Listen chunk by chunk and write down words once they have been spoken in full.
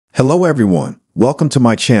Hello everyone, welcome to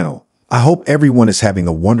my channel. I hope everyone is having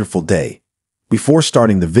a wonderful day. Before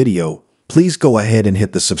starting the video, please go ahead and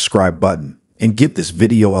hit the subscribe button and give this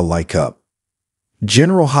video a like up.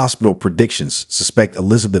 General Hospital predictions suspect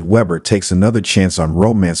Elizabeth Weber takes another chance on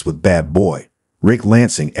romance with bad boy Ric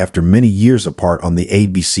Lansing after many years apart on the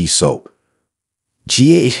ABC soap.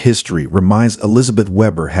 GH history reminds Elizabeth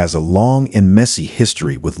Weber has a long and messy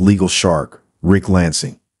history with legal shark Ric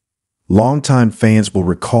Lansing. Longtime fans will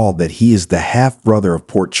recall that he is the half-brother of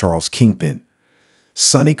Port Charles kingpin,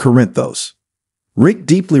 Sonny Corinthos. Ric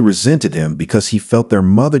deeply resented him because he felt their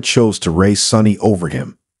mother chose to raise Sonny over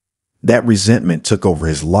him. That resentment took over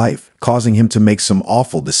his life, causing him to make some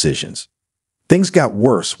awful decisions. Things got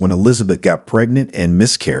worse when Elizabeth got pregnant and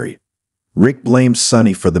miscarried. Ric blamed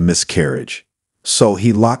Sonny for the miscarriage, so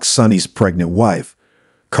he locked Sonny's pregnant wife,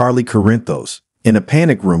 Carly Corinthos, in a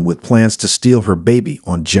panic room with plans to steal her baby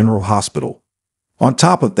on General Hospital. On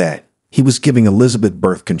top of that, he was giving Elizabeth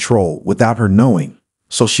birth control without her knowing,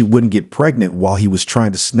 so she wouldn't get pregnant while he was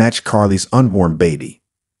trying to snatch Carly's unborn baby.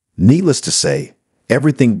 Needless to say,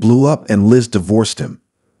 everything blew up and Liz divorced him.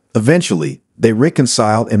 Eventually, they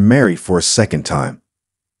reconciled and married for a second time.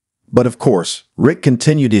 But of course, Ric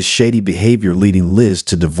continued his shady behavior, leading Liz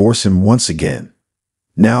to divorce him once again.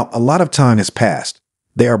 Now, a lot of time has passed.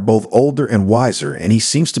 They are both older and wiser, and he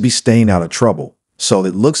seems to be staying out of trouble, so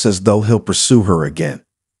it looks as though he'll pursue her again.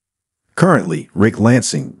 Currently, Ric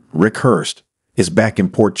Lansing, Rick Hurst, is back in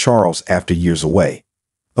Port Charles after years away.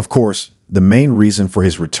 Of course, the main reason for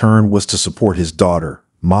his return was to support his daughter,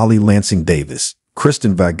 Molly Lansing Davis,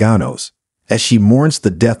 Kristen Vaganos, as she mourns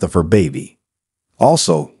the death of her baby.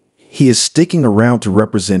 Also, he is sticking around to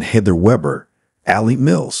represent Heather Weber, Allie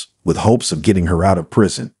Mills, with hopes of getting her out of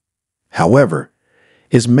prison. However,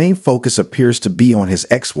 his main focus appears to be on his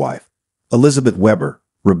ex-wife, Elizabeth Weber,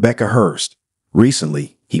 Rebecca Hurst.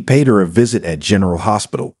 Recently, he paid her a visit at General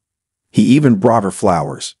Hospital. He even brought her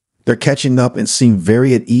flowers. They're catching up and seem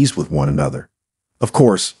very at ease with one another. Of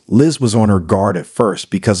course, Liz was on her guard at first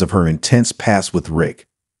because of her intense past with Ric,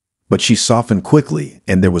 but she softened quickly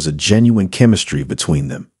and there was a genuine chemistry between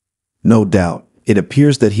them. No doubt, it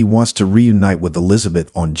appears that he wants to reunite with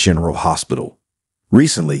Elizabeth on General Hospital.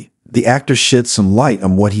 Recently, the actor shed some light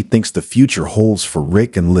on what he thinks the future holds for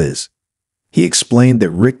Ric and Liz. He explained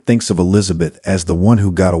that Ric thinks of Elizabeth as the one who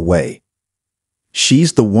got away.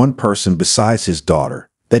 She's the one person besides his daughter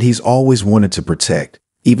that he's always wanted to protect,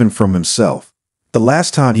 even from himself. The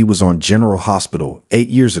last time he was on General Hospital, 8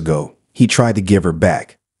 years ago, he tried to give her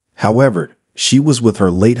back. However, she was with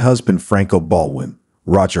her late husband Franco Baldwin,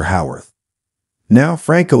 Roger Howarth. Now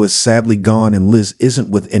Franco is sadly gone and Liz isn't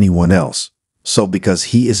with anyone else. So because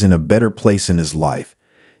he is in a better place in his life,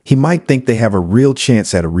 he might think they have a real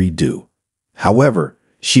chance at a redo. However,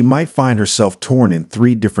 she might find herself torn in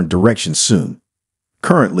 3 different directions soon.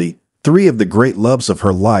 Currently, 3 of the great loves of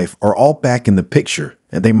her life are all back in the picture,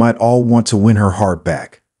 and they might all want to win her heart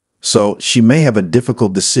back. So she may have a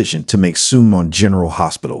difficult decision to make soon on General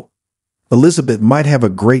Hospital. Elizabeth might have a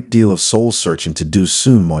great deal of soul searching to do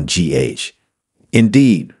soon on GH.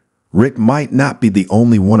 Indeed, Ric might not be the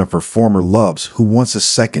only one of her former loves who wants a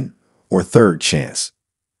second or third chance.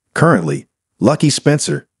 Currently, Lucky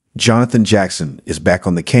Spencer, Jonathan Jackson, is back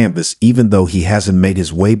on the canvas even though he hasn't made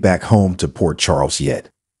his way back home to Port Charles yet.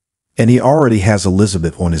 And he already has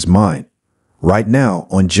Elizabeth on his mind. Right now,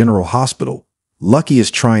 on General Hospital, Lucky is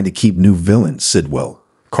trying to keep new villain Sidwell,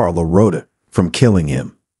 Carlo Rhoda, from killing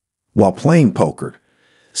him. While playing poker,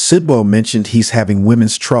 Sidwell mentioned he's having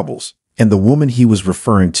women's troubles, and the woman he was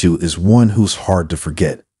referring to is one who's hard to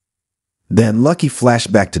forget. Then Lucky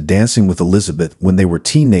flashed back to dancing with Elizabeth when they were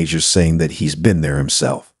teenagers, saying that he's been there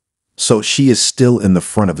himself. So she is still in the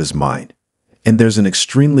front of his mind. And there's an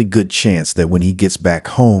extremely good chance that when he gets back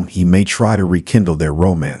home, he may try to rekindle their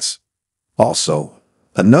romance. Also,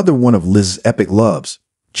 another one of Liz's epic loves,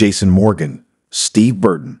 Jason Morgan, Steve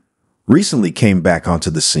Burton, recently came back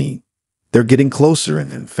onto the scene. They're getting closer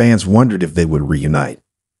and fans wondered if they would reunite.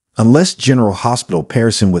 Unless General Hospital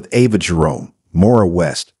pairs him with Ava Jerome, Maura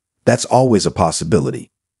West, that's always a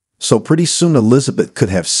possibility. So pretty soon Elizabeth could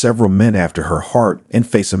have several men after her heart and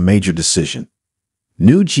face a major decision.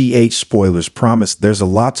 New GH spoilers promise there's a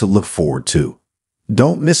lot to look forward to.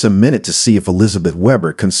 Don't miss a minute to see if Elizabeth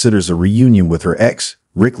Weber considers a reunion with her ex,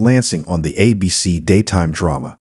 Ric Lansing, on the ABC daytime drama.